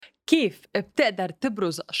كيف بتقدر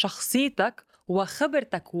تبرز شخصيتك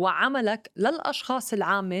وخبرتك وعملك للأشخاص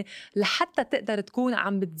العامة لحتى تقدر تكون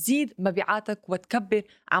عم بتزيد مبيعاتك وتكبر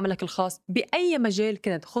عملك الخاص بأي مجال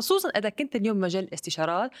كنت، خصوصاً إذا كنت اليوم مجال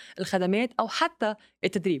الاستشارات، الخدمات أو حتى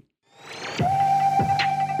التدريب.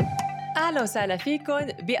 أهلا وسهلا فيكم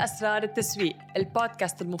بأسرار التسويق،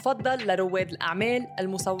 البودكاست المفضل لرواد الأعمال،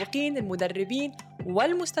 المسوقين، المدربين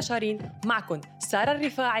والمستشارين. معكم سارة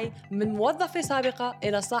الرفاعي، من موظفة سابقة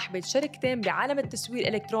إلى صاحبة شركتين بعالم التسويق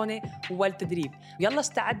الإلكتروني والتدريب. يلا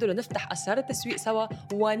استعدوا لنفتح أسرار التسويق سوا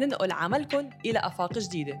وننقل عملكم إلى آفاق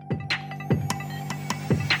جديدة.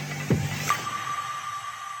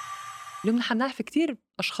 اليوم نحن نعرف كتير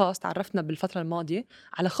أشخاص تعرفنا بالفترة الماضية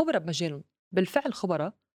على خبرة بمجالهم، بالفعل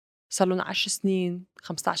خبرة صار لهم 10 سنين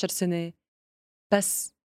 15 سنة،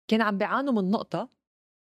 بس كان عم بيعانوا من نقطة: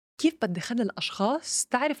 كيف بدي خلي الأشخاص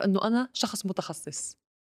تعرف أنه أنا شخص متخصص.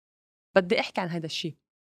 بدي أحكي عن هذا الشيء.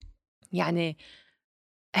 يعني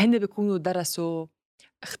هن بيكونوا درسوا،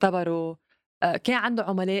 اختبروا، كان عنده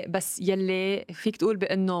عملاء، بس يلي فيك تقول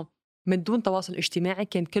بأنه من دون تواصل اجتماعي،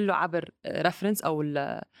 كان كله عبر ريفرنس أو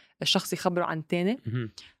الشخص يخبره عن تاني.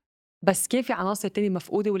 بس كان في عناصر تانية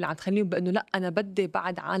مفقودة واللي عم تخليهم بأنه لأ، أنا بدي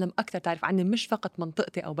بعد عالم أكتر تعرف عني، مش فقط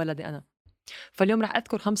منطقتي أو بلدي أنا. فاليوم رح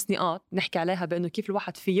أذكر 5 نقاط نحكي عليها بأنه كيف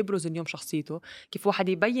الواحد فيه يبرز اليوم شخصيته، كيف واحد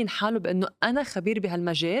يبين حاله بأنه أنا خبير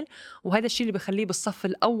بهالمجال، وهذا الشيء اللي بخليه بالصف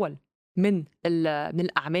الأول من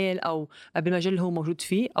الأعمال أو بالمجال اللي هو موجود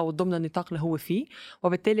فيه أو ضمن النطاق اللي هو فيه،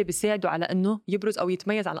 وبالتالي بيساعده على أنه يبرز أو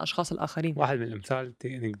يتميز على الأشخاص الآخرين. واحد من الأمثال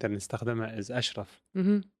نقدر نستخدمها إز أشرف.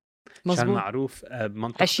 مزبوط. عشان معروف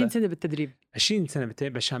بمنطقة 20 سنة بالتدريب، 20 سنة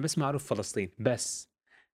بالتدريب، عشان بس معروف فلسطين.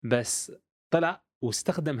 بس طلع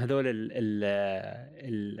واستخدم هذول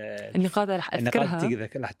النقاط اللي رح أذكرها،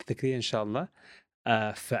 النقاط رح تذكريها إن شاء الله.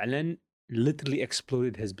 فعلا literally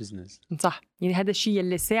exploded his business. صح. يعني هذا الشيء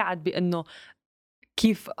اللي ساعد بأنه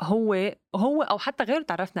كيف هو أو حتى غيره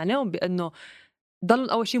تعرفنا عليهم بأنه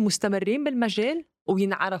ضلوا أول شيء مستمرين بالمجال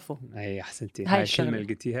وينعرفوا. أي أحسنتي، هاي هاي الكلمة الشغلة.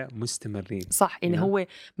 اللي قلتيها، مستمرين. صح. يعني هو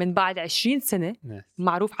من بعد 20 سنة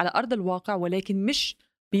معروف على أرض الواقع، ولكن مش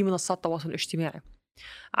بمنصات التواصل الاجتماعي.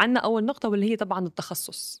 عنا أول نقطة واللي هي طبعا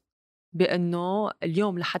التخصص، بأنه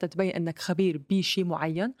اليوم لحتى تبين أنك خبير بشيء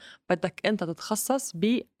معين بدك أنت تتخصص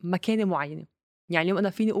بمكانة معينة. يعني اليوم أنا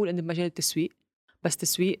فيني أقول أني بمجال التسويق، بس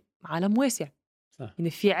تسويق عالم واسع. صح. يعني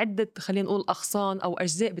في عدة، خلينا نقول، أغصان أو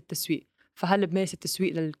أجزاء بالتسويق. فهل بمارس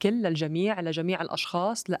التسويق للكل، للجميع، لجميع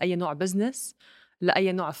الأشخاص، لأي نوع بزنس،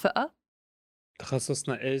 لأي نوع فئة.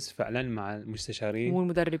 تخصصنا فعلا مع المستشارين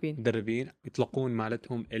والمدربين يطلقون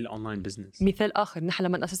مالتهم الأونلاين بزنس. مثال آخر، نحن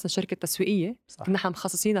لما أسسنا شركة تسويقية نحن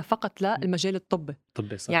مخصصين فقط للمجال الطبي.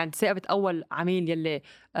 صح. يعني ثابت أول عميل يلي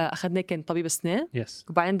أخذناه كان طبيب أسنان،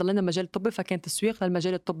 وبعدين ضلينا مجال الطبي، فكان تسويق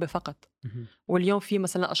للمجال الطبي فقط. واليوم في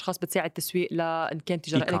مثلا أشخاص بتساعد تسويق لإن كان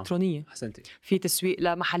تجارة إلكترونية، في تسويق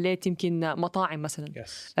لمحلات يمكن مطاعم مثلا،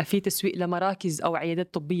 في تسويق لمراكز أو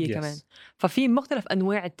عيادات طبية كمان. ففي مختلف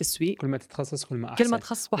أنواع التسويق. كل ما تتخصص كل ما أحسن، كل ما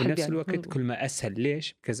تخصص واحد ونفس الوقت كل ما أسهل.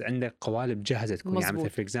 ليش؟ because عندك قوالب جاهزة تكون. يعني مثلا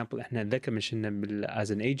for example إحنا ذكر مشينا as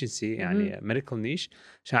an agency يعني medical niche،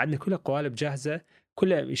 عشان عندنا كلها قوالب جاهزة،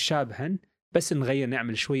 كلها يشابهن، بس نغير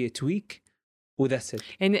نعمل شوية تويك وذس.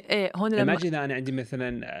 يعني هون لما إذا أنا عندي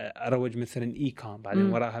مثلا أروج مثلا إيكام، بعدين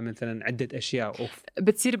وراها مثلا عدة أشياء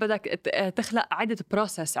بتصير بدك تخلق عدة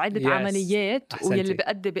بروسس، عدة عمليات، واللي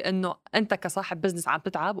بيؤدي بأنه أنت كصاحب بزنس عم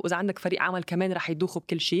تتعب، وإذا عندك فريق عمل كمان رح يدوخوا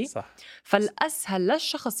بكل شيء. صح. فالأسهل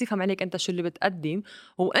للشخص يفهم عليك أنت شو اللي بتقدم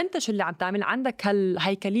وأنت شو اللي عم تعمل. عندك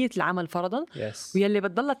هالهيكلية العمل فرضا، ويلي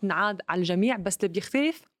بتضلها تنعاد على الجميع، بس اللي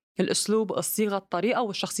بيختلف الأسلوب، الصيغة، الطريقة،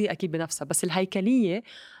 والشخصية أكيد بنفسها، بس الهيكلية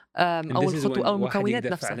أو الخطوة أو المكونات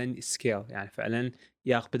نفسها. فعلا سكيل، يعني فعلا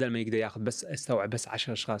بدل ما يقدر ياخذ بس استوعب بس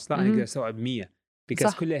 10 أشخاص، لا أنا أقدر استوعب 100،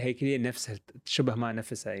 بس كلها هيكلية نفسها تشبه ما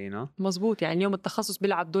نفسها. مزبوط. يعني اليوم التخصص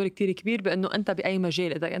بيلعب دور كتير كبير بأنه أنت بأي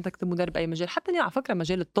مجال، إذا أنت كنت مدرب بأي مجال، حتى على فكرة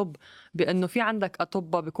مجال الطب، بأنه في عندك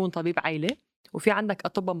أطباء بيكون طبيب عائلة، وفي عندك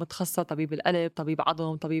أطباء متخصصة طبيب القلب، طبيب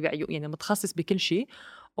عظم، طبيب عيون، يعني متخصص بكل شيء.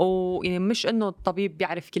 ويعني مش إنه الطبيب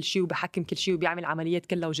بيعرف كل شيء وبحكم كل شيء وبيعمل عمليات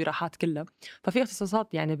كلها وجراحات كلها. ففي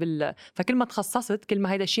اختصاصات يعني فكل ما تخصصت كل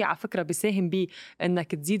ما هيدا الشيء على فكرة بيساهم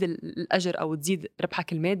بأنك تزيد الأجر أو تزيد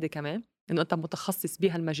ربحك المادي كمان، إنه أنت متخصص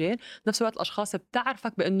بهالمجال. نفس الوقت الأشخاص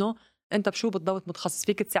بتعرفك بأنه أنت بشو بالضبط متخصص،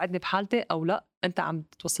 فيك تساعدني بحالتي أو لا، أنت عم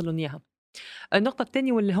توصل لهم إياها. النقطة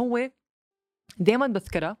الثانية واللي هو دايما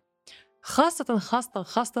بذكرها،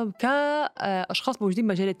 خاصة كأشخاص موجودين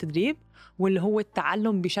بمجال التدريب، واللي هو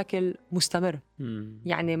التعلم بشكل مستمر.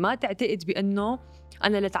 يعني ما تعتقد بأنه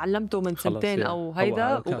أنا اللي تعلمته من سنتين أو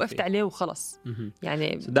هيدا وقفت عليه وخلص.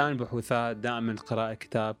 يعني دائما بحوثات، دائما قراءة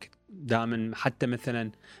كتاب دائما حتى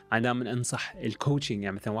مثلا انا دائما انصح الكوتشنج،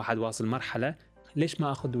 يعني مثلا واحد واصل مرحله ليش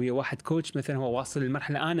ما اخذ ويا واحد كوتش مثلا هو واصل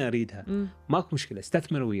للمرحله انا اريدها، ماكو مشكله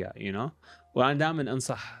استثمر وياه وانا دائما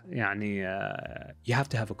انصح يعني you have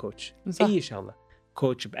to have a coach. صح. اي شغله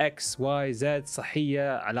كوتش باكس واي زد،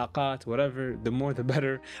 صحيه، علاقات، whatever the more the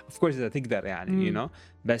better of course اذا تقدر يعني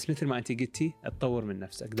بس مثل ما انت قلتي تطور من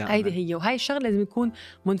نفسك دائما. هيدي هي، وهي الشغله لازم نكون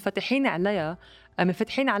منفتحين عليها،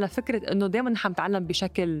 منفتحين على فكره انه دائما نحن نتعلم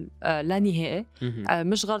بشكل لا نهائي.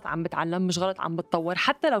 مش غلط عم بتعلم، مش غلط عم بتطور،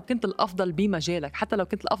 حتى لو كنت الافضل بمجالك، حتى لو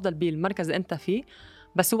كنت الافضل بالمركز اللي انت فيه،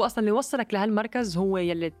 بس هو اصلا اللي وصلك لهالمركز هو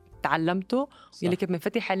يلي تعلمته يلي كنت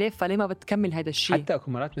منفتح عليه، فليه ما بتكمل هذا الشيء؟ حتى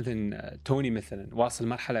اكو مرات مثلا توني مثلا واصل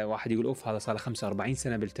مرحله واحد يقول اوف هذا صار له 45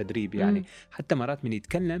 سنه بالتدريب يعني حتى مرات من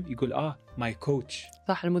يتكلم يقول ماي كوتش،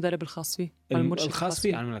 صح، المدرب الخاص فيه، المرشد الخاص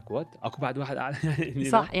فيه. انا لك وات اكو بعد واحد اعلى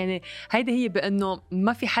صح. يعني هيدي هي بانه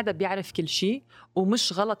ما في حدا بيعرف كل شيء،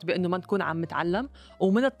 ومش غلط بانه ما نكون عم نتعلم،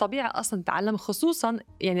 ومن الطبيعي اصلا نتعلم، خصوصا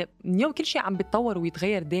يعني اليوم كل شيء عم بيتطور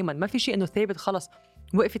ويتغير دائما، ما في شيء انه ثابت خلص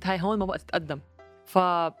وقفت هاي هون ما بقى تتقدم.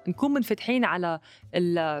 فنكون منفتحين على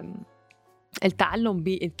التعلم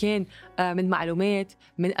إن كان من معلومات،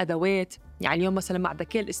 من أدوات. يعني اليوم مثلا مع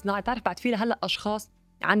الذكاء الاصطناعي، تعرف بعد فيه هلأ أشخاص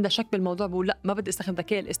عندها شك بالموضوع، بقول لا ما بدي استخدم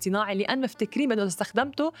الذكاء الاصطناعي لأن مفتكرين بأنه إذا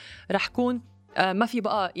استخدمته رح كون ما في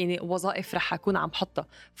بقى يعني وظائف رح أكون عم بحطها،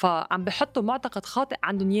 فعم بحطوا معتقد خاطئ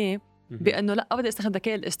عندهم إياه بأنه لا بدي استخدم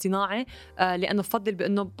الذكاء الاصطناعي لأنه بفضل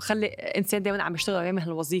بأنه بخلي إنسان دايما عم يشتغل ويعمل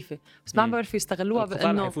هالوظيفة، بس ما عم بيعرفوا يستغلوها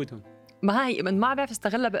بأنه ما هي ما بعرف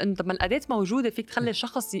استغلها بأنه طب ما الأداة موجودة فيك تخلي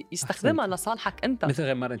الشخص يستخدمها لصالحك أنت. مثل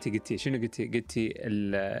غير مرة أنت قلتي شنو قلتي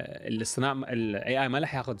الاصطناع ال AI ما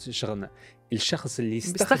رح ياخذ شغلنا، الشخص اللي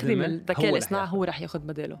يستخدم الذكاء الاصطناعي هو رح ياخذ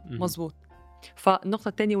بداله. مزبوط. فالنقطة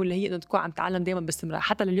الثانية واللي هي إنه تكون عم تعلم دائما باستمرار،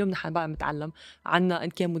 حتى لليوم نحن بقى نتعلم عنا إن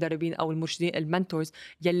كان مدربين أو المرشدين المنتورز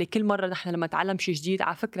يلي كل مرة نحن لما نتعلم شيء جديد،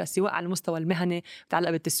 على فكرة سواء على المستوى المهني متعلق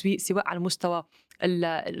بالتسويق، سواء على المستوى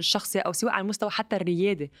الشخصي، أو سواء على المستوى حتى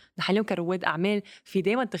الريادة، نحن اليوم كرواد أعمال في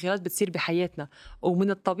دائما تغييرات بتصير بحياتنا،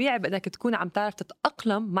 ومن الطبيعي بأنك تكون عم تعرف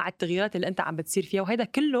تتأقلم مع التغييرات اللي أنت عم بتصير فيها، وهذا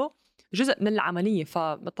كله جزء من العملية،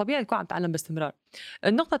 فالطبيعي تكون عم تعلم باستمرار.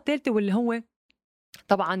 النقطة الثالثة واللي هو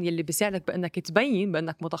طبعاً يلي بيساعدك بأنك تبين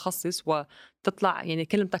بأنك متخصص وتطلع يعني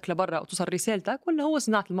كلمتك لبرا وتوصل رسالتك، واللي هو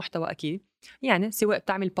صناعة المحتوى أكيد. يعني سواء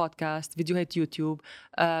بتعمل بودكاست، فيديوهات يوتيوب،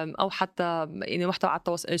 أو حتى يعني محتوى على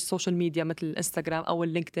السوشيال ميديا مثل الانستغرام أو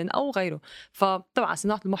اللينكدين أو غيره. فطبعاً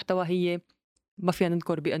صناعة المحتوى هي ما فينا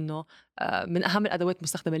ننكر بأنه من أهم الأدوات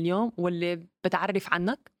المستخدمة اليوم، واللي بتعرف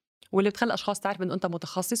عنك واللي بتخلي أشخاص تعرف إنه أنت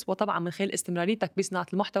متخصص. وطبعاً من خلال استمراريتك بصناعة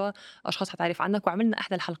المحتوى أشخاص حتعرف عنك، وعملنا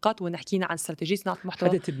إحدى الحلقات ونحكينا عن استراتيجية صناعة المحتوى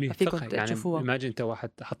حتى تبني ثقة. يعني تشوفوها. imagine أنت واحد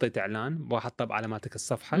حطيت إعلان واحد طب علاماتك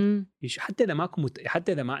الصفحة، حتى إذا ماكو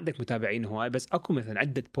حتى إذا ما عندك متابعين هواي، بس أكو مثلا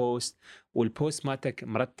عدة بوست والبوست مالتك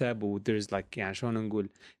مرتب وthere's like يعني شلون نقول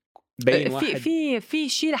بين واحد في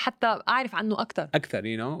شيء لحتى أعرف عنه أكثر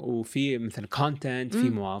وفي مثلا content في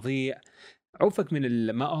مواضيع. عوفك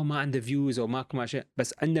من ما عنده فيوز او ماكو ما شيء،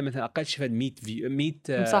 بس عنده مثلا اقل شيء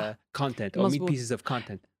 100 كونتنت او 100 بيسز اوف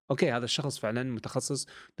كونتنت. اوكي هذا الشخص فعلا متخصص،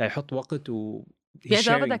 لا يحط وقت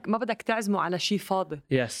يعني ما بدك تعزمه على شيء فاضي.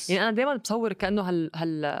 يعني انا دائما بصور كانه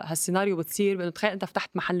هالسيناريو بتصير بانه تخيل انت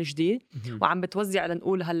فتحت محل جديد وعم بتوزع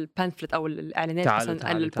لنقول هالبانفلت او الاعلانات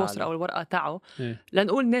مثلا البوستر او الورقه تاعه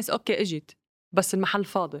لنقول الناس اوكي اجت بس المحل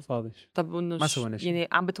فاضي. طب انه يعني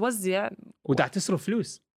عم بتوزع ودع تصرف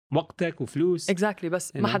فلوس، وقتك وفلوس exactly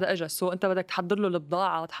بس ما حدا اجى. سو انت بدك تحضر له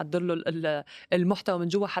البضاعه وتحضر له المحتوى من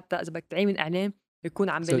جوا، حتى اذا بدك تعمل اعلان يكون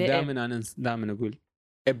عم بلاقي. دائما انا دائما اقول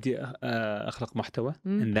ابدي اخلق محتوى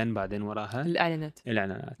and then بعدين وراها الاعلانات.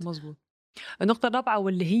 مزبوط. النقطه الرابعه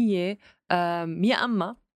واللي هي يا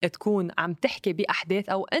اما تكون عم تحكي باحداث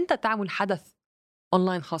او انت تعمل حدث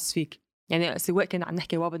اونلاين خاص فيك، يعني سواء كان عم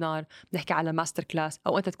نحكي ويبينار، نحكي على ماستر كلاس،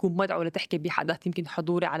 او انت تكون مدعو لتحكي بحدث يمكن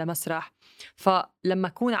حضوري على مسرح. فلما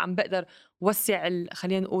اكون عم بقدر وسع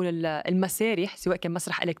خلينا نقول المسارح، سواء كان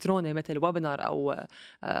مسرح الكتروني مثل ويبينار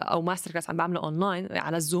او ماستر كلاس عم بعمله اونلاين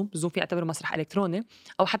على الزوم في يعتبر مسرح الكتروني،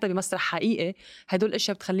 او حتى بمسرح حقيقي، هدول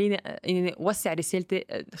الاشياء بتخليني يعني وسع رسالتي،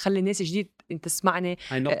 تخلي الناس جديد تسمعني،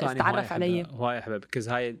 تتعرف علي. هواي احبها بكز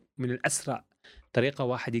هاي من الاسرع طريقة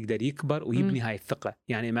واحد يقدر يكبر ويبني هاي الثقة.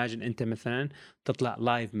 يعني imagine أنت مثلا تطلع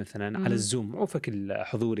لايف مثلا على الزوم، عوفك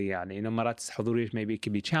الحضوري يعني إنه مرات حضوري maybe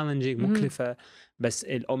could be challenging مكلفة، بس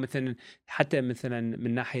أو مثلا حتى مثلا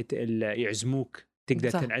من ناحية يعزموك تقدر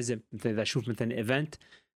تنعزم. مثلا إذا شوف مثلا إيفنت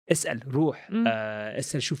اسأل، روح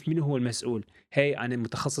اسأل شوف من هو المسؤول، هاي أنا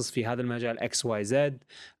متخصص في هذا المجال XYZ،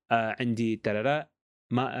 عندي ترى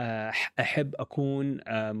ما أحب أكون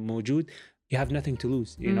موجود. you have nothing to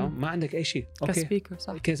lose you know ما عندك أي شيء كسبيكر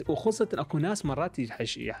صح. وخاصة أكو ناس مرات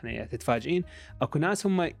يعني تتفاجئين أكو ناس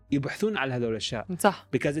هم يبحثون على هذول الأشياء صح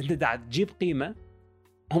because أنت دا تجيب قيمة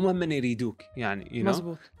هم من يريدوك يعني you know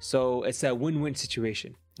مزبوط. so it's a win-win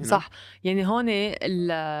situation صح يعني هون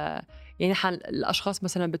يعني الأشخاص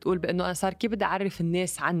مثلا بتقول بأنه أنا صار كيف بدي أعرف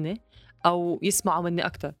الناس عني أو يسمعوا مني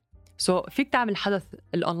أكتر فيك تعمل حدث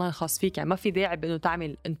الأونلاين خاص فيك يعني ما في داعي بأنه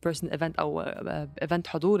تعمل in-person event أو event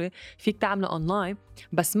حضوري فيك تعمله أونلاين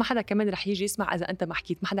بس ما حدا كمان رح يجي يسمع إذا أنت ما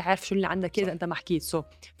حكيت ما حدا عارف شو اللي عندك إذا أنت ما حكيت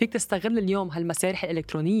فيك تستغل اليوم هالمسارح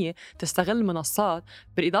الإلكترونية تستغل المنصات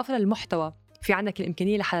بالإضافة للمحتوى في عندك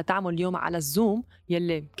الإمكانية لحدا تعمل اليوم على الزوم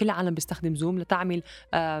يلي كل العالم بيستخدم زوم لتعمل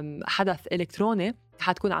حدث إلكتروني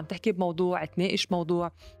حتكون عم تحكي بموضوع تناقش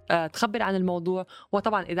موضوع تخبر عن الموضوع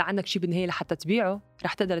وطبعا إذا عندك شيء بالنهاية لحتى تبيعه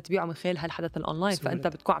رح تقدر تبيعه من خلال هالحدث الأونلاين فأنت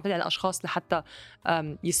بتكون عم تدعي الأشخاص لحتى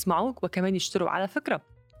يسمعوك وكمان يشتروا على فكرة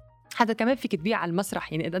حتى كمان فيك تبيع على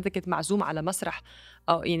المسرح يعني إذا أنت كنت معزوم على مسرح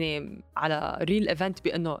أو يعني على ريل إيفنت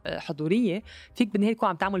بأنه حضورية فيك بالنهاية تكون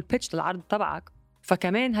عم تعمل بيتش للعرض تبعك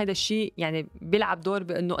فكمان هذا الشيء يعني بيلعب دور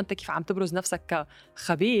بأنه أنت كيف عم تبرز نفسك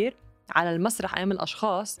كخبير على المسرح أمام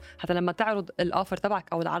الأشخاص حتى لما تعرض الأوفر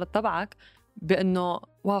تبعك أو العرض تبعك بأنه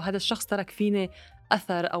واو هذا الشخص ترك فيني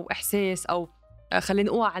أثر أو إحساس أو خليني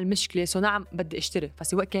أوعى على المشكلة نعم بدي أشتري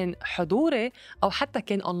فسواء كان حضوري أو حتى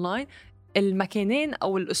كان أونلاين المكانين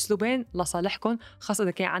أو الأسلوبين لصالحكم خاصة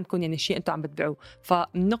إذا كان عندكم يعني شيء أنتم عم بتبيعوه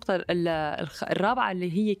فالنقطة الرابعة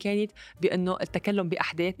اللي هي كانت بأنه التكلم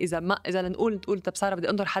بأحداث إذا نقول طب صار بدي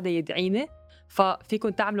أنظر حدا يدعيني ففيكم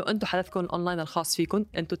تعملوا أنتم حدثكم الأونلاين الخاص فيكم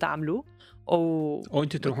أنتم تعملوه أو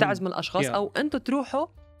أنتم تعزموا الأشخاص أو أنتم تروحوا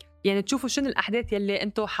يعني تشوفوا شنو الأحداث يلي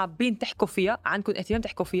أنتم حابين تحكوا فيها عندكم اهتمام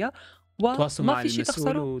تحكوا فيها وما في شيء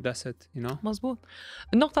تخسروا مزبوط.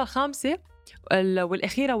 النقطة الخامسة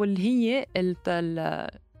والأخيرة واللي هي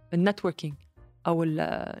النتوركينج أو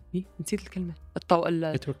نسيت الكلمة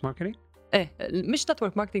نتورك ماركتينج مش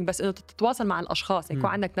نتورك ماركتينج بس إنه تتواصل مع الأشخاص يكون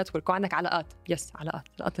عندك نتورك يكون عندك علاقات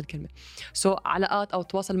علاقات الكلمة علاقات أو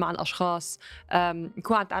تواصل مع الأشخاص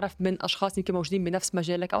يكون عم تعرف من أشخاص يمكن موجودين بنفس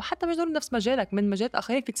مجالك أو حتى مش ضروري نفس مجالك من مجالات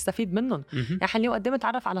آخرين فيك تستفيد منهم يعني اليوم قدام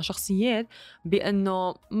تعرف على شخصيات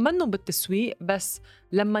بأنه منهم بالتسويق بس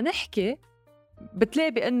لما نحكي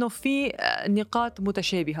بتلاقي بأنه في نقاط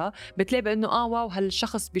متشابهة بتلاقي بأنه واو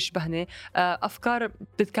هالشخص بيشبهني أفكار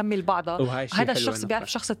بتكمل بعضها هذا الشخص بيعرف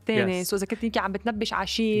الشخص الثاني إذا كنت يمكن عم بتنبش على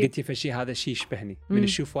شيء قلتي في شيء هذا الشيء يشبهني من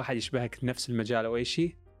تشوف واحد يشبهك نفس المجال أو أي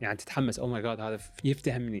شيء يعني تتحمس oh my god هذا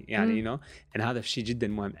يفتهمني يعني you know يعني هذا الشيء جدا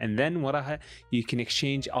مهم and then وراها you can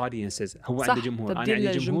exchange audiences هو عنده جمهور أنا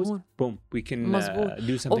عندي جمهور boom we can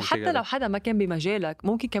do something وحتى together. لو حدا ما كان بمجالك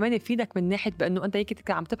ممكن كمان يفيدك من ناحية بأنه أنت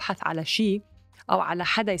يمكن عم تبحث على شيء أو على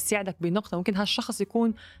حدا يساعدك بنقطة ممكن هالشخص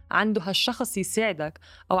يكون عنده هالشخص يساعدك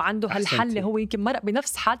أو عنده هالحل اللي هو يمكن مرق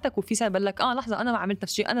بنفس حالتك وفي سنة بقول لك لحظة أنا ما عملت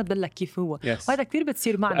نفس الشيء أنا بدل لك كيف هو وهذا كتير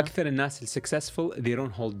بتصير معنا أكثر الناس السكسسفul they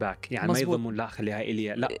don't hold back يعني مزبوط. ما يضمون لا خليها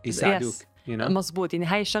إلي لا يساعدوك you know? مزبوط يعني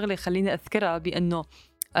هاي الشغلة خليني أذكرها بأنه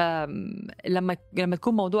لما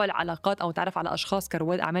تكون موضوع العلاقات أو تعرف على أشخاص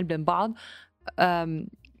كرواد أعمال بين بعض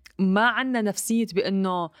ما عنا نفسية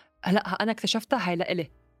بأنه لا أنا اكتشفتها هاي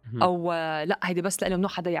لإلي أو لا هيدي بس لأنه منو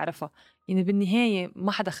حدا يعرفها يعني بالنهاية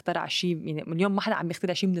ما حدا اخترع شيء يعني اليوم ما حدا عم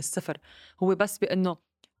يخترع شيء من الصفر هو بس بأنه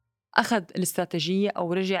أخذ الاستراتيجية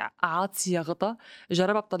أو رجع عاد صياغتها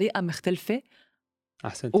جربها بطريقة مختلفة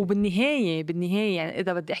أحسنت وبالنهاية يعني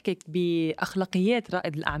إذا بدي أحكي بأخلاقيات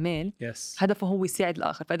رائد الأعمال هدفه هو يساعد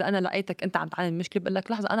الآخر فإذا أنا لقيتك أنت عم تعاني من مشكلة بقول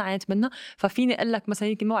لك لحظة أنا عانيت منها ففيني أقول لك مثلا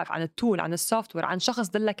يمكن موقف عن التول عن السوفت وير عن شخص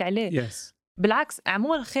دلك عليه بالعكس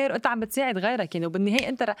اعمل الخير وانت عم بتساعد غيرك يعني وبالنهايه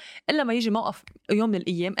انت الا ما يجي موقف يوم من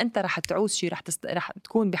الايام انت رح تعوز شيء رح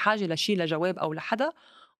تكون بحاجه لشيء لجواب او لحدا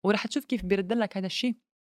ورح تشوف كيف بيرد لك هذا الشيء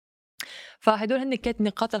فهدول هن كانت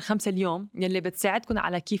نقاط الخمسة اليوم يلي بتساعدكم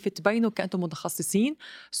على كيف تبينوا كأنتم متخصصين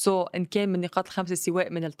إن كان من نقاط الخمسة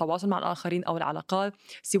سواء من التواصل مع الآخرين أو العلاقات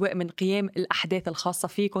سواء من قيام الأحداث الخاصة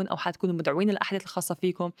فيكم أو حتكونوا مدعوين الأحداث الخاصة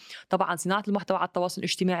فيكم طبعا صناعة المحتوى على التواصل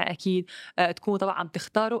الاجتماعي أكيد تكونوا طبعا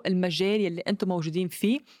تختاروا المجال يلي أنتم موجودين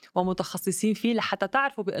فيه ومتخصصين فيه لحتى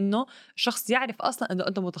تعرفوا بأنه شخص يعرف أصلا أنه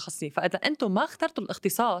أنتم متخصصين فإذا أنتم ما اخترتوا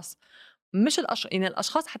الاختصاص مش يعني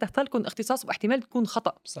الاشخاص حتختار لكم اختصاص واحتمال تكون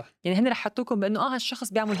خطا صح يعني هن رح يحطوكم بانه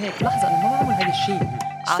هالشخص بيعمل هيك لحظه انا ما بعمل هذا الشيء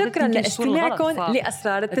شكرا لاستماعكم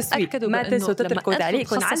لاسرار التسويق ما تنسوا تتركوا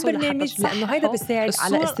تعليقكم على البرنامج لانه هيدا بيساعد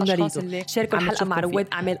على استمراريته شاركوا الحلقه مع رواد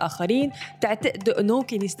اعمال اخرين تعتقدوا انه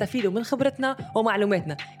ممكن يستفيدوا من خبرتنا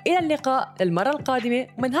ومعلوماتنا الى اللقاء المره القادمه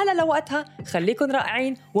من هلا لوقتها خليكم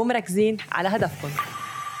رائعين ومركزين على هدفكم